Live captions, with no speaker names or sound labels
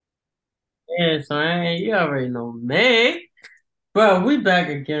Yeah, son, you already know me. Bro, we back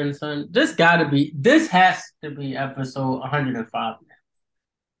again, son. This has to be episode 105.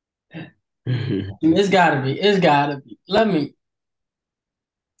 It's gotta be. It's gotta be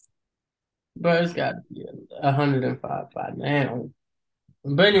 105 by now.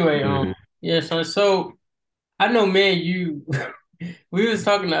 But anyway, yeah, son. So I know, man, we was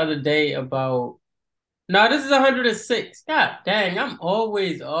talking the other day about, no, this is 106. God dang, I'm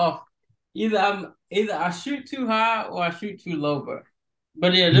always off. Either I shoot too high or I shoot too low, bro.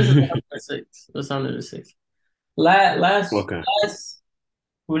 But yeah, this is 106. It's 106. Okay. Last,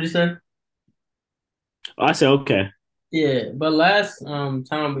 what'd you say? I said okay. Yeah, but last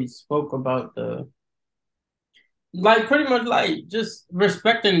time we spoke about the like pretty much like just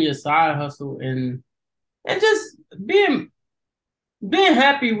respecting your side hustle and just being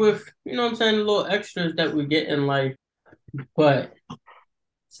happy with, you know what I'm saying, the little extras that we get in life. But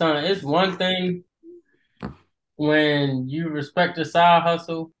son, it's one thing when you respect the side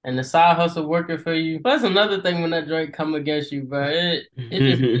hustle and the side hustle working for you. But it's another thing when that joint come against you, bro. It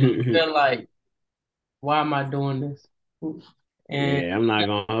just feel like, why am I doing this? And Yeah, I'm not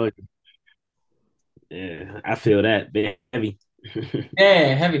gonna hold you. Yeah, I feel that bit heavy.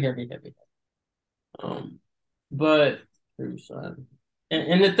 yeah, heavy. Um, but son.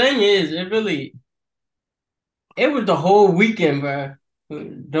 And the thing is, it was the whole weekend, bro.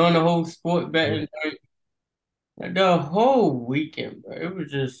 Doing the whole sport betting, the whole weekend, bro. It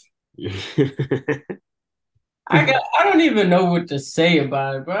was just I don't even know what to say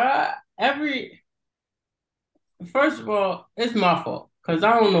about it, bro. Every First of all, it's my fault because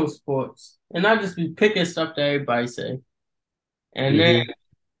I don't know sports, and I just be picking stuff that everybody say, and then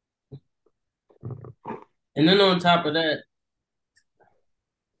hmm on top of that,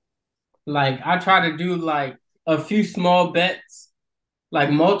 like I try to do like a few small bets,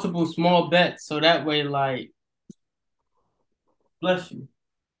 like multiple small bets, so that way, like, bless you,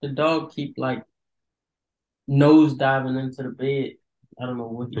 the dog keep like nose diving into the bed. I don't know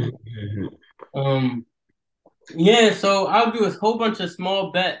what he doing. Um, yeah, so I'll do a whole bunch of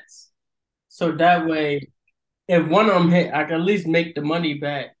small bets, so that way, if one of them hit, I can at least make the money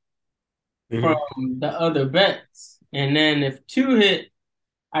back from the other bets. And then if two hit,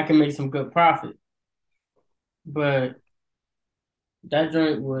 I can make some good profit. But that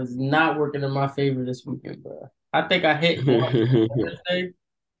joint was not working in my favor this weekend, bro. I think I hit one Thursday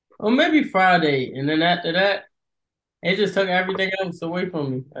or maybe Friday, and then after that, it just took everything else away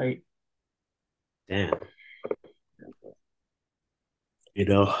from me. Like, Damn.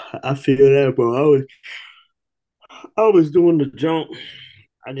 I feel that, bro. I was doing the jump.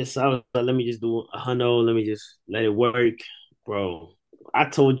 I was like, let me just do a hundo. Let me just let it work, bro. I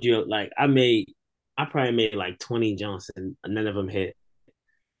told you, like, I probably made like 20 jumps and none of them hit.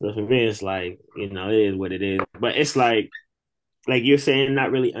 So for me, it's like, it is what it is. But it's like you're saying,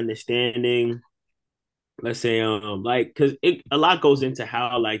 not really understanding. Let's say, like, because a lot goes into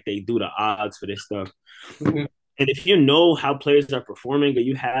how like they do the odds for this stuff. mhm. And if you know how players are performing, or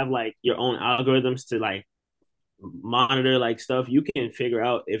you have like your own algorithms to like monitor like stuff, you can figure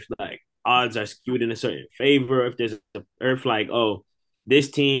out if like odds are skewed in a certain favor. If there's or if like, oh, this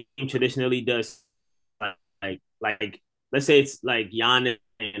team traditionally does like let's say it's like Giannis,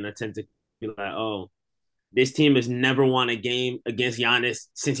 and I tend to be like, oh, this team has never won a game against Giannis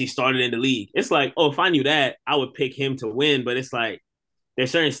since he started in the league. It's like, oh, if I knew that, I would pick him to win. But it's like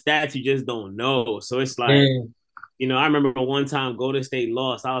there's certain stats you just don't know. So it's like, Yeah, I remember one time Golden State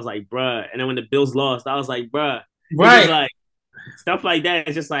lost. I was like, bruh. And then when the Bills lost, I was like, bruh. It's just right. like stuff like that.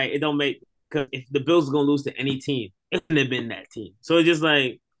 It's just like it don't make, because if the Bills are gonna lose to any team, it wouldn't have been that team. So it's just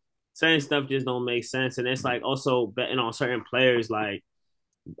like certain stuff just don't make sense. And it's like also betting on certain players. Like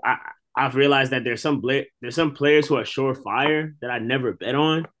I I've realized that there's some players who are surefire that I never bet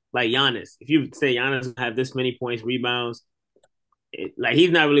on. Like Giannis. If you say Giannis have this many points, rebounds, like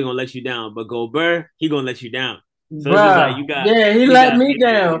he's not really gonna let you down. But Gobert, he gonna let you down. So it's just like Bruh. Yeah, he you let got me people.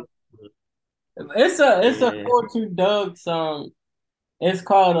 down. It's a Yeah. 4-2 Doug song. It's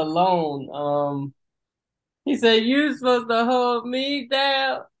called Alone. He said, "You supposed to hold me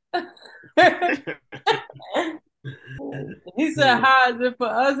down." He said, "How is it for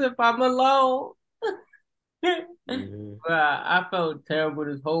us if I'm alone?" Mhm. Bro, I felt terrible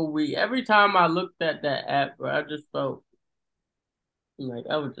this whole week. Every time I looked at that app, bro, I just felt like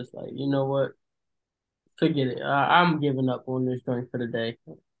I was just like, you know what? Forget it. I'm giving up on this joint for the day.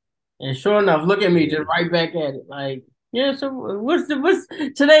 And sure enough, look at me, just Yeah. right back at it. Like, yeah. So what's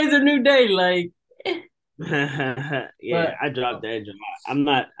today's a new day. Like, Yeah, but I dropped that jump. I'm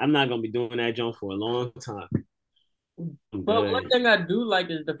not gonna be doing that jump for a long time. I'm But one good. thing I do like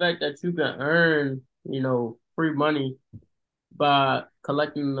is the fact that you can earn, free money by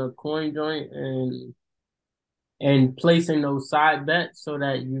collecting the coin joint and placing those side bets so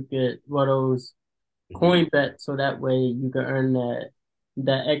that you get those Mhm. coin bets so that way you can earn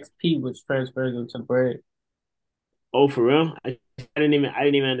that XP which transfers into bread. Oh, for real? I didn't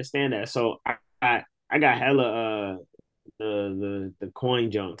even understand that. So I got hella the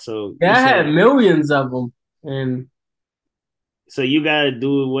coin junk. So you Yeah, I had said millions of them, and so you gotta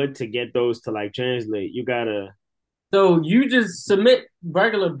do what to get those to like translate. You gotta so you just submit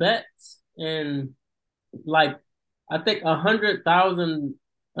regular bets, and like I think 100,000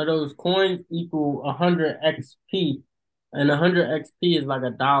 of those coins equal 100 XP, and 100 XP is like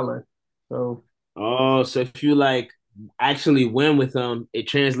 $1. So oh, so if you like actually win with them, it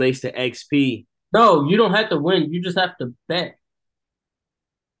translates to XP. no, you don't have to win. You just have to bet.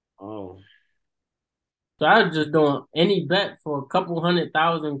 Oh, So I was just doing any bet for a couple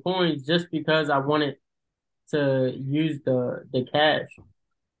 100,000 coins just because I wanted to use the cash.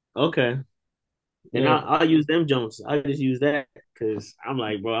 okay. Then Yeah. I'll use them Jones. I'll just use that because I'm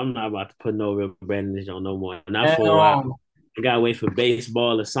like, bro, I'm not about to put no real bread in this joint no more. Not And, for a while. I gotta wait for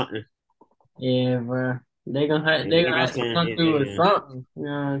baseball or something. yeah, bro. And They like gonna I have to said, come through with yeah, something. You know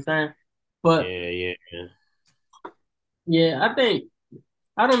what I'm saying? But yeah. yeah,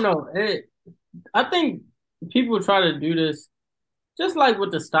 I don't know. I think people try to do this just like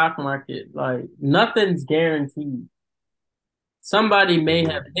with the stock market. Like nothing's guaranteed. Somebody may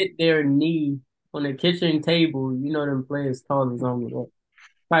have Mhm. hit their knee on the kitchen table. You know them players tall as on the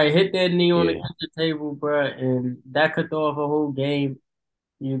probably hit their knee on the Yeah. kitchen table, bro, and that could throw off a whole game.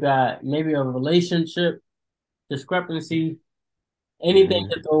 You got maybe a relationship discrepancy. Anything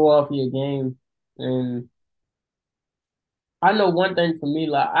Hmm. could throw off your game. And I know one thing for me,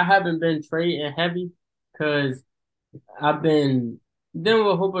 like I haven't been trading heavy because I've been dealing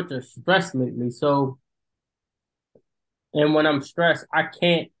with a whole bunch of stress lately. So, and when I'm stressed, I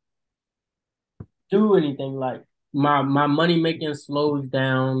can't do anything. Like my money making slows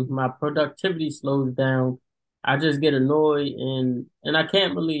down, my productivity slows down. I just get annoyed and I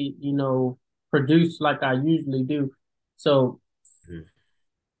can't really, produce like I usually do. So,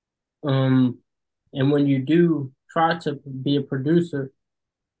 um, and when you do try to be a producer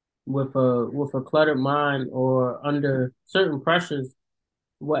with a cluttered mind or under certain pressures,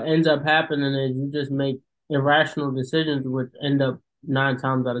 what ends up happening is you just make irrational decisions, which end up 9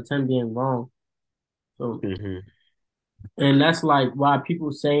 times out of 10 being wrong. So, Hmm. and that's like why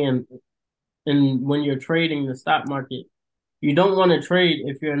people saying, and when you're trading the stock market, you don't want to trade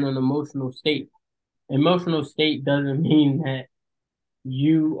if you're in an emotional state. Emotional state doesn't mean that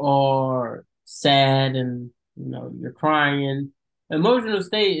you are sad and you're crying. Emotional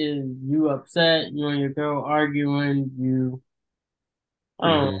state is you upset, you and your girl arguing,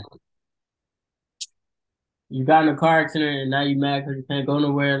 um Hmm. you got in a car accident and now you mad because you can't go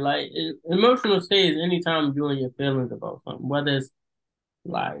nowhere. Like emotional state is anytime you and your feelings about something, whether it's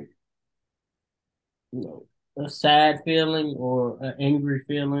like you know a sad feeling or an angry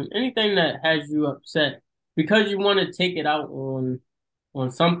feeling, anything that has you upset because you want to take it out on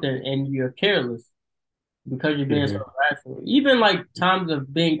something and you're careless because you're being so Hmm. irrational. Even like times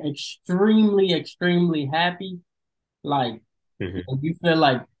of being extremely, extremely happy, like Hmm. if you feel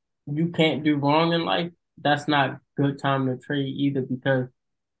like you can't do wrong in life, that's not good time to trade either because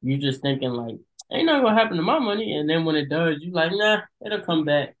you just thinking like, ain't nothing gonna happen to my money. And then when it does, you like, nah, it'll come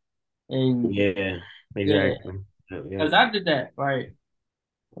back. And Yeah, yeah, exactly. Yeah. because I did that, right?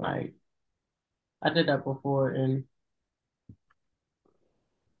 Like I did that before and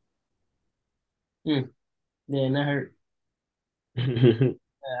yeah, and that hurt.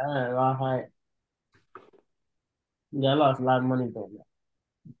 Yeah, I, yeah, I lost a lot of money doing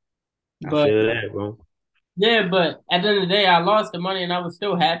that. I But feel that, bro. yeah, but at the end of the day, I lost the money and I was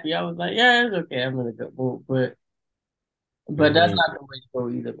still happy. I was like, yeah, it's okay. I'm gonna go. But that's Hmm. not the way to go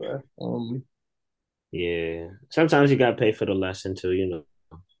either, bro. Yeah. Sometimes you gotta pay for the lesson too,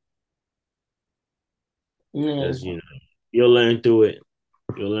 Yeah, because you'll learn through it.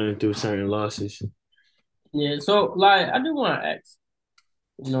 You'll learn through certain losses. yeah. So like, I do want to ask,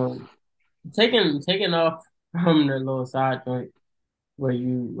 you know, taking off from the little side joint where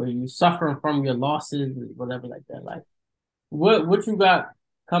you suffering from your losses, whatever like that. Like, what you got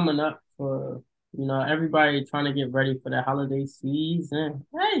coming up for everybody trying to get ready for the holiday season?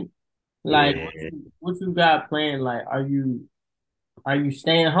 Hey, like, Yeah. what you got planned? Like, are you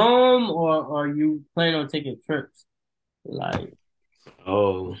staying home or are you planning on taking trips? Like,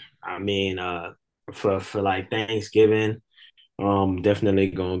 Oh, I mean, for like Thanksgiving, Definitely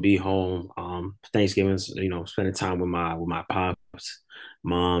gonna be home. Thanksgiving's, spending time with my pops,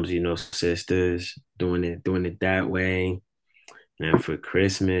 moms, sisters, doing it that way. And for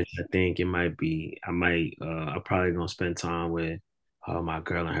Christmas, I think it might be I'm probably gonna spend time with my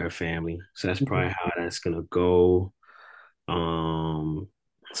girl and her family. So that's probably how that's gonna go. Um,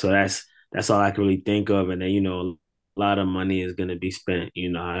 so that's all I can really think of. And then, a lot of money is gonna be spent. You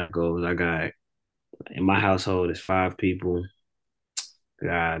know how it goes. I got in my household is 5 people.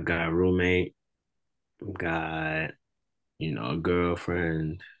 Got a roommate, got, a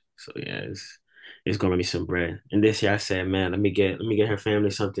girlfriend. So yeah, it's gonna be some bread. And this year I said, man, let me get her family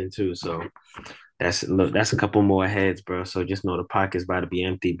something too. So that's a couple more heads, bro. So just know the pocket's about to be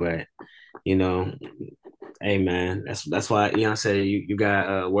empty. But you know, hey man, that's why said you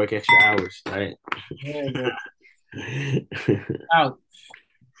got work extra hours, right? Yeah, bro. Ouch.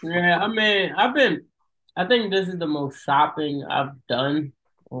 Yeah, I mean, I think this is the most shopping I've done.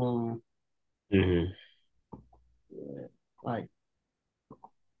 Um, hmm yeah, like,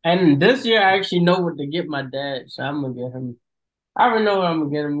 and this year I actually know what to get my dad, so I'm gonna get him. I already know what I'm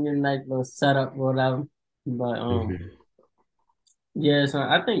gonna get him. Get a nice little setup or whatever. But hmm yeah, so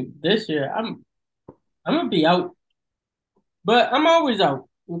I think this year I'm gonna be out, but I'm always out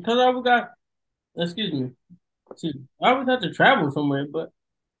because I always got. Excuse me. See, I always have to travel somewhere, but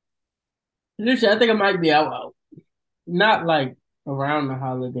this year I think I might be out. Not like around the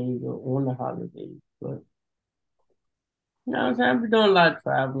holidays or on the holidays, but you know what I'm saying? I've been doing a lot of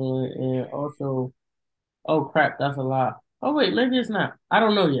traveling and also, oh crap, that's a lie. Oh wait, maybe it's not. I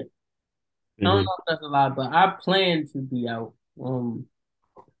don't know yet. I don't hmm know if that's a lie, but I plan to be out.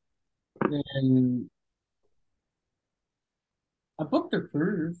 And I booked a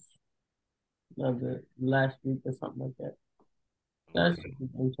cruise the last week or something like that. That's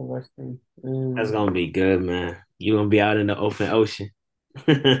interesting. That's gonna be good, man. You gonna be out in the open ocean.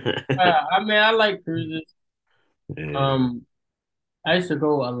 I mean, I like cruises. Yeah. Um, I used to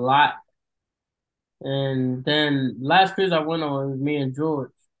go a lot, and then last cruise I went on was me and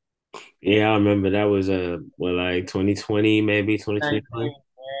George. Yeah, I remember that was like 2020, maybe 2021. 19.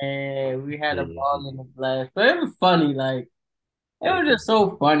 And we had a ball in hmm the blast. But it was funny, like it was just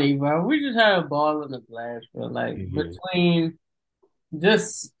so funny, bro. We just had a ball in the blast, bro. Like hmm between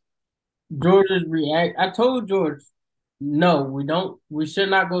just George's react I told George, no, we should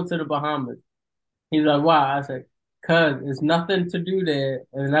not go to the Bahamas. He's like, why? I said, cause it's nothing to do there,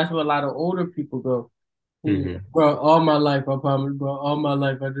 and that's where a lot of older people go. He's like, hmm bro, all my life, I promise, bro. All my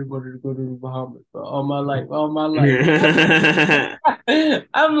life, I just wanted to go to the Bahamas, bro. All my life.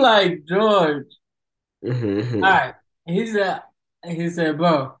 I'm like, George. All right. He said, he said,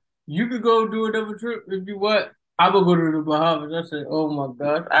 bro, you could go do another trip if you want. I will go to the Bahamas. I said, oh my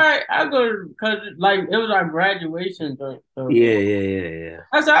gosh. All right, I go because like it was our graduation drink. So Yeah, yeah, yeah, yeah.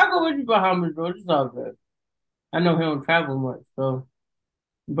 I said, I'll go with you Bahamas, bro. It's all good. I know he don't travel much, so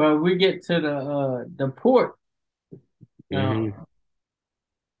but we get to the port, hmm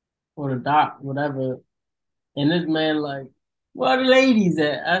or the dock, whatever, and this man like, where the ladies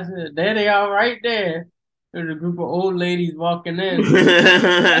at? I said, there they are right there. There's a group of old ladies walking in.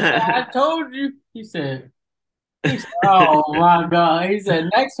 I said, I told you. He said, oh my God. He said,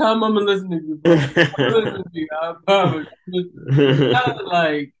 next time I'm gonna listen to you, bro. I'm gonna listen to you. I promise. I was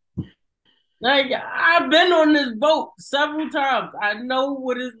like, I've been on this boat several times. I know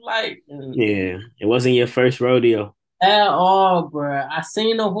what it's like. And Yeah, it wasn't your first rodeo. at all, bro. I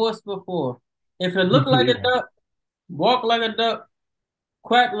seen a horse before. If it looked like a duck, walk like a duck,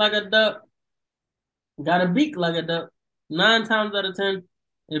 quack like a duck, got a beak like a duck, 9 times out of 10,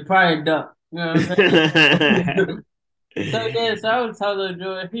 it's probably a duck. You know what I'm saying? So yeah, so I was telling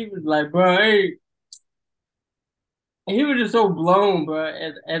Joy, he was like, bro, hey, and he was just so blown, bro,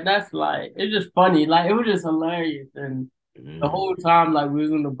 and that's like, it's just funny, like it was just hilarious, and the Mhm, whole time like we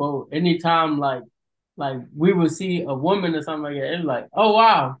was on the boat, anytime like we would see a woman or something like that, it's like, oh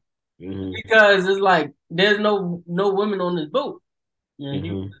wow, mhm, because it's like there's no women on this boat, and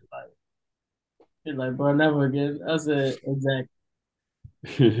mhm. he's like, bro, never again. I said exactly,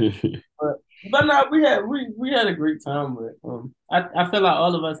 but no, we had a great time with. I feel like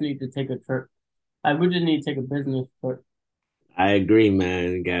all of us need to take a trip. Like we just need to take a business trip. I agree,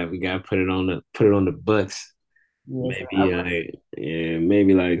 man. We got to put it on the books. Yes, Maybe yeah,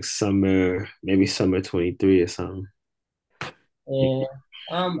 maybe summer 23 or something. and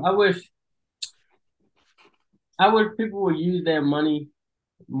I wish people would use their money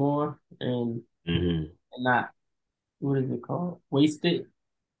more hmm and not what is it called? Waste it.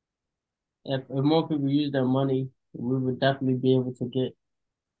 If more people use their money, we would definitely be able to get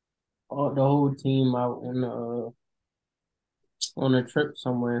the whole team out on a trip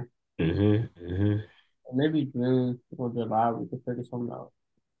somewhere. Hmm. Maybe June or July we could figure something out.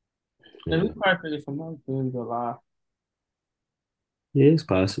 Yeah, we Yeah. could probably figure something out June, July. Yeah, it's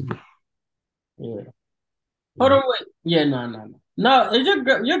possible. Yeah. Hold Mhm. on, wait. Yeah, no, no, no. No, is your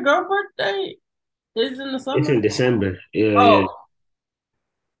girl birthday is in the It's summer? in December. Yeah, yeah. Oh,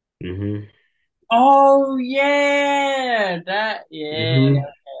 Hmm. oh yeah. That yeah. Hmm.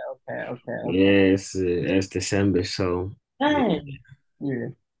 Okay, okay, okay. Yeah, it's December. So yeah, Dang. Yeah.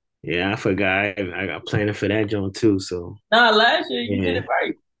 yeah, I forgot. I got planning for that joint too. So Nah, last year you did yeah, it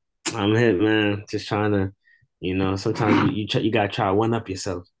right. I'm hit, man. Just trying to, sometimes you gotta try to one up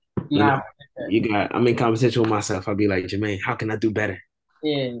yourself. You know, Nah, forget that. I'm in competition with myself. I'll be like, Jermaine, how can I do better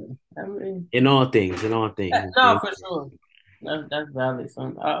Yeah. I mean, in all things? In all things. no, for sure. That's valid,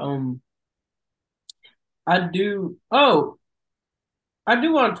 son. I do. Oh, I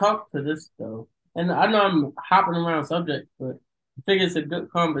do want to talk to this though, and I know I'm hopping around subject, but I think it's a good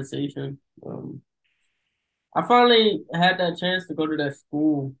conversation. I finally had that chance to go to that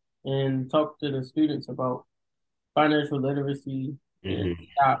school and talk to the students about financial literacy and Hmm.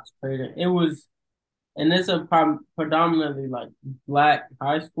 stocks trading. And it's a predominantly like black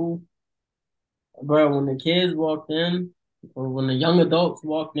high school. Bro, when the kids walked in, or when the young adults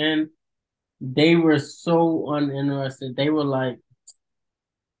walked in, they were so uninterested. They were like,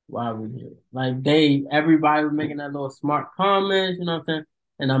 why are we here? Like everybody was making that little smart comments, you know what I'm saying?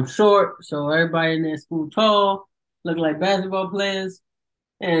 And I'm short, so everybody in that school tall, look like basketball players,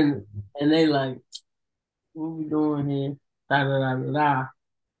 and they like, what we doing here? Da da da da da.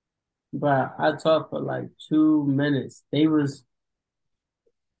 But I talked for like 2 minutes. They was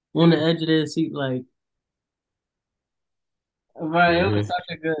on the edge of their seat, like, but it was Hmm. such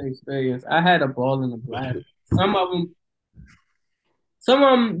a good experience. I had a ball in the blast. Some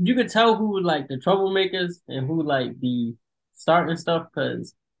of them, you could tell who were like the troublemakers and who like the starting stuff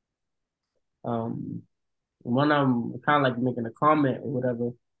because um one of them kind of like making a comment or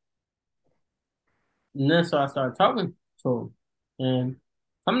whatever, and then so I started talking to him, and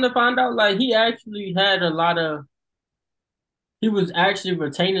come to find out like he actually had a lot of he was actually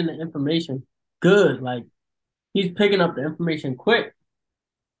retaining the information good, like he's picking up the information quick,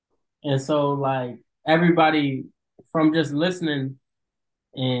 and so like everybody from just listening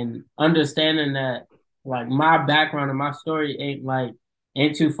and understanding that like my background and my story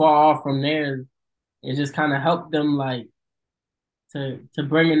ain't too far off from theirs. It just kind of helped them like to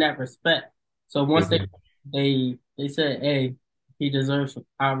bring in that respect. So once Hmm. they said, "Hey, he deserves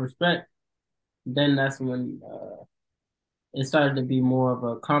our respect," then that's when it started to be more of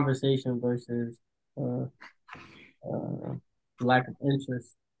a conversation versus uh, uh, lack of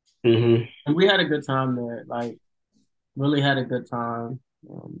interest. Hmm. And we had a good time there. Like really had a good time.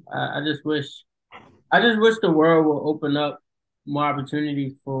 I just wish the world will open up more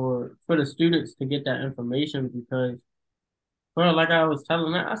opportunities for the students to get that information because, well, like I was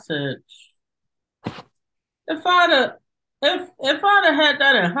telling her, I said, if I'd have if I'd have had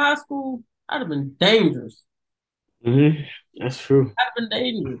that in high school, I'd have been dangerous. Hmm. That's true. I'd have been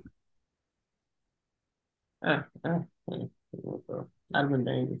dangerous. I'd have been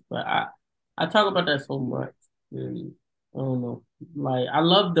dangerous. But I talk about that so much. And I don't know. Like I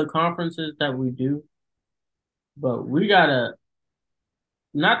love the conferences that we do, but we gotta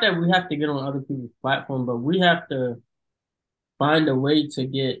not that we have to get on other people's platform, but we have to find a way to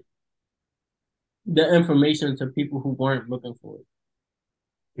get the information to people who weren't looking for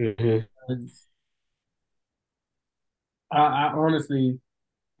it. Hmm. 'Cause I honestly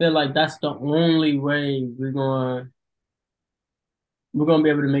feel like that's the only way we're gonna be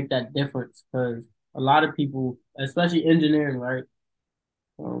able to make that difference. Because a lot of people, especially engineering, right?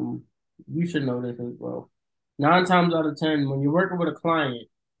 Um, you should know this as well. 9 times out of 10, when you're working with a client,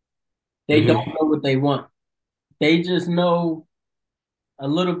 they don't Hmm. know what they want. They just know a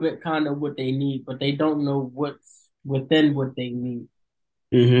little bit kind of what they need, but they don't know what's within what they need.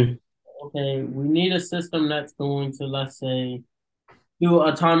 Hmm. Okay, we need a system that's going to, let's say, do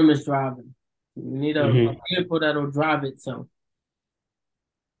autonomous driving. We need a Hmm. vehicle that'll drive itself.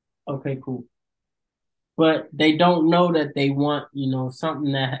 Okay, cool. But they don't know that they want,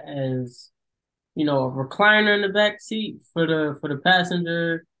 something that has, a recliner in the back seat for the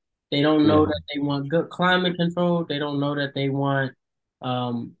passenger. They don't know Hmm. that they want good climate control. They don't know that they want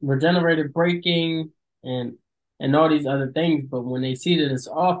regenerative braking and all these other things. But when they see that it's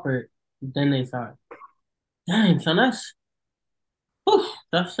offered, then they thought, dang, son, whew,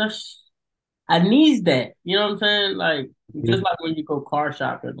 that's I needs that. You know what I'm saying? Like just like when you go car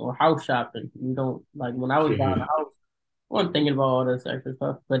shopping or house shopping, you don't like when I was buying a Hmm. house. wasn't thinking about all this extra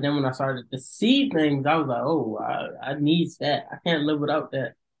stuff. But then when I started to see things, I was like, oh, I need that. I can't live without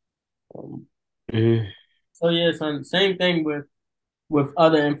that. Um, Hmm. so yeah, son, same thing with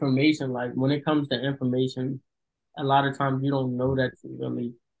other information. Like when it comes to information, a lot of times you don't know that you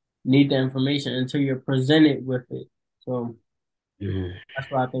really need the information until you're presented with it. So Hmm. that's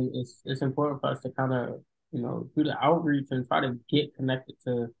why I think it's important for us to kind of do the outreach and try to get connected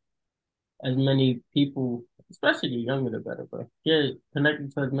to as many people, especially the younger the better, but get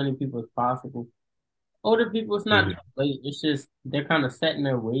connected to as many people as possible. Older people, it's not too Hmm. late. It's just they're kind of set in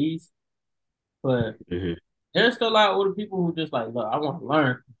their ways, but Hmm. there's still a lot of older people who just like, look, I want to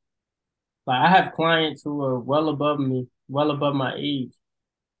learn. Like I have clients who are well above me, well above my age,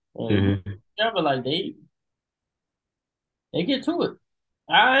 and Hmm. yeah, but like they get to it.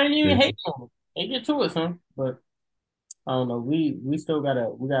 I ain't even hating on them. They get to it, son. But I don't know. We still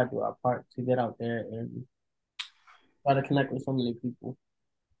we gotta do our part to get out there and try to connect with so many people.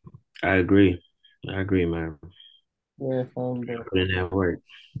 I agree. I agree, man. Yeah, but Put in that work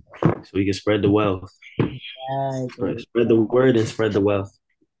so we can spread the wealth, exactly. spread the word, and spread the wealth.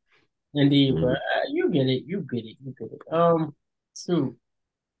 Indeed, but Mm. you get it, you get it, you get it. Shoot,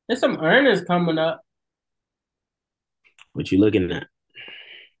 there's some earnings coming up. What you looking at?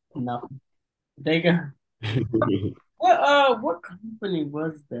 No, they got what company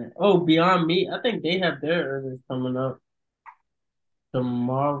was that? Oh, Beyond Meat. I think they have their earnings coming up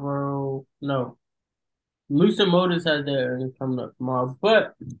tomorrow. No, Lucid Motors has their earnings coming up tomorrow.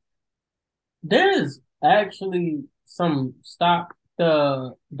 But there's actually some stock.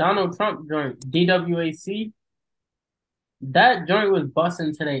 The Donald Trump joint, DWAC, that joint was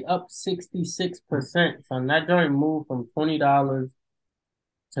busting today, up 66%. So that joint moved from $20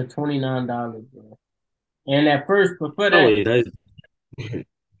 to $29, bro. And at first, before Oh that, wait, that's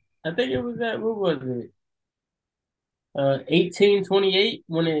I think it was at what was it? 1828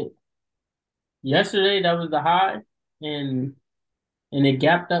 when it yesterday that was the high, and it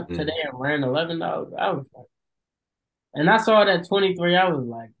gapped up today mm, and ran $11. I was like, and I saw it at 23. I was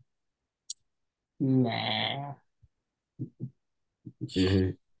like, nah.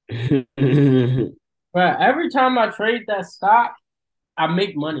 mhm. But every time I trade that stock, I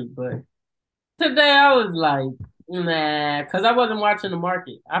make money. But today I was like, nah, because I wasn't watching the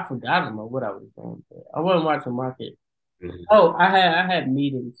market. I forgot, I don't know what I was doing. But I wasn't watching the market. Mhm. Oh, I had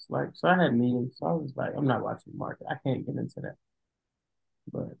meetings, like so I had meetings. So I was like, I'm not watching the market. I can't get into that.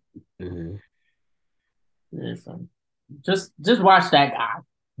 But Mhm. yeah, so just watch that guy.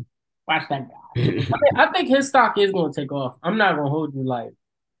 Watch that guy. I think his stock is gonna take off. I'm not gonna hold you like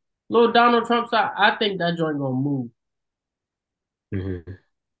little Donald Trump stock. I think that joint gonna move. Mhm.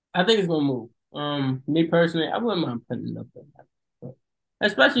 I think it's gonna move. Me personally, I wouldn't mind putting it up there. But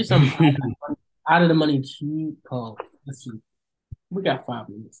especially some out of the money cheap calls. Let's see. We got 5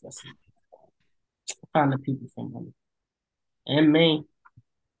 minutes. Let's see. Find the people some money. And me.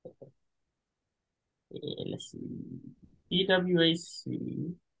 Yeah, let's see. EWAC.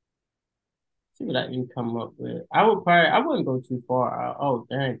 See what I can come up with. I wouldn't go too far out. Oh,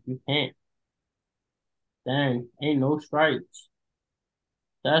 dang, you can't. Dang, ain't no strikes.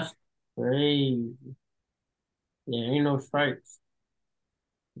 That's crazy. Yeah, ain't no strikes.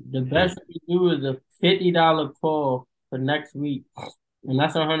 The best you can do is a $50 call for next week, and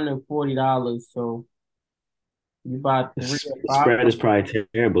that's $140. So you buy three or The five. spread is probably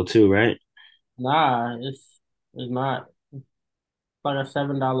terrible too, right? Nah, it's not. It's like a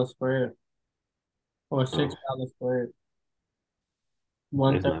 $7 spread or a Oh, $6 spread.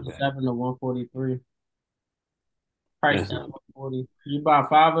 One that's not thirty bad. seven to 143. Price That's at not 140. You buy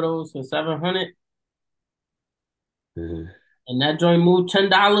five of those for 700, bad. Mhm. and that joint move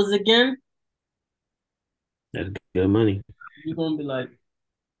 $10 again. That's good money. You're gonna be like,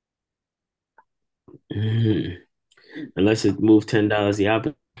 Mhm. Unless it moved $10 the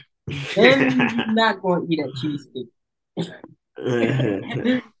opposite. then you're not gonna eat a cheesesteak.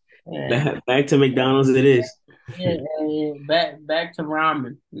 Yeah, Back to McDonald's it is. yeah, yeah. Back to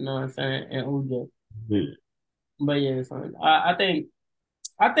ramen. You know what I'm saying? And uja. Mhm. But yeah, son, I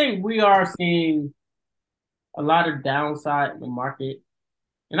think we are seeing a lot of downside in the market,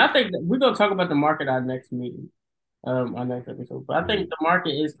 and I think that we're gonna talk about the market our next meeting, our next episode. But I think Mhm. the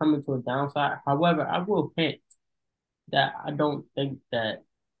market is coming to a downside. However, I will hint that I don't think that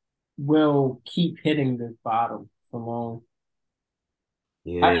we'll keep hitting this bottom for long.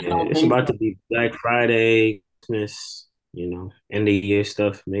 Yeah, I just don't it's think about so. to be Black Friday, Christmas, end of year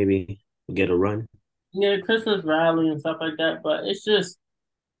stuff. Maybe we get a run. Yeah, Christmas rally and stuff like that, but it's just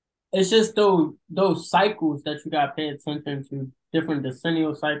those cycles that you gotta pay attention to, different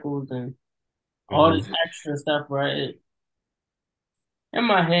decennial cycles and all this Hmm. extra stuff, right? in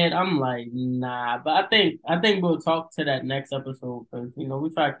my head, I'm like, nah. But I think we'll talk to that next episode because we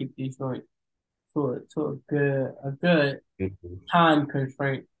try to keep these joints to a good Mhm. time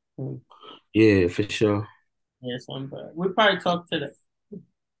constraint. Yeah, for sure. Yeah, son. But we probably talk to the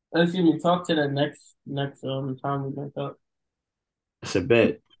excuse me, talk to the next time we link up. It's a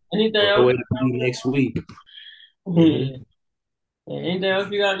bet. Anything Can't else? wait to be next week. Hmm. Yeah. Yeah, anything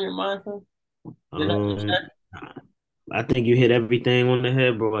else you got in your mind, son? Did I miss Um, I think you hit everything on the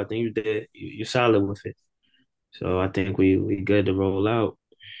head, bro. I think you did. You're solid with it. So I think we good to roll out.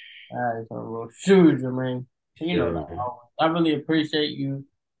 All right, so well, shoot, Jermaine. Like Sure. always, I really appreciate you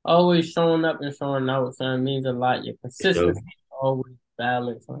always showing up and showing out, son. It means a lot. Your Sure. consistency is always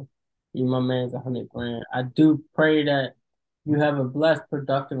valid, son. You, my man's 100 grand. I do pray that you have a blessed,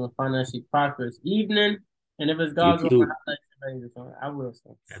 productive, and financially prosperous evening. And if it's You God's will, too. I will, son. I will,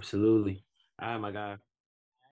 son. Absolutely. All right, my guy.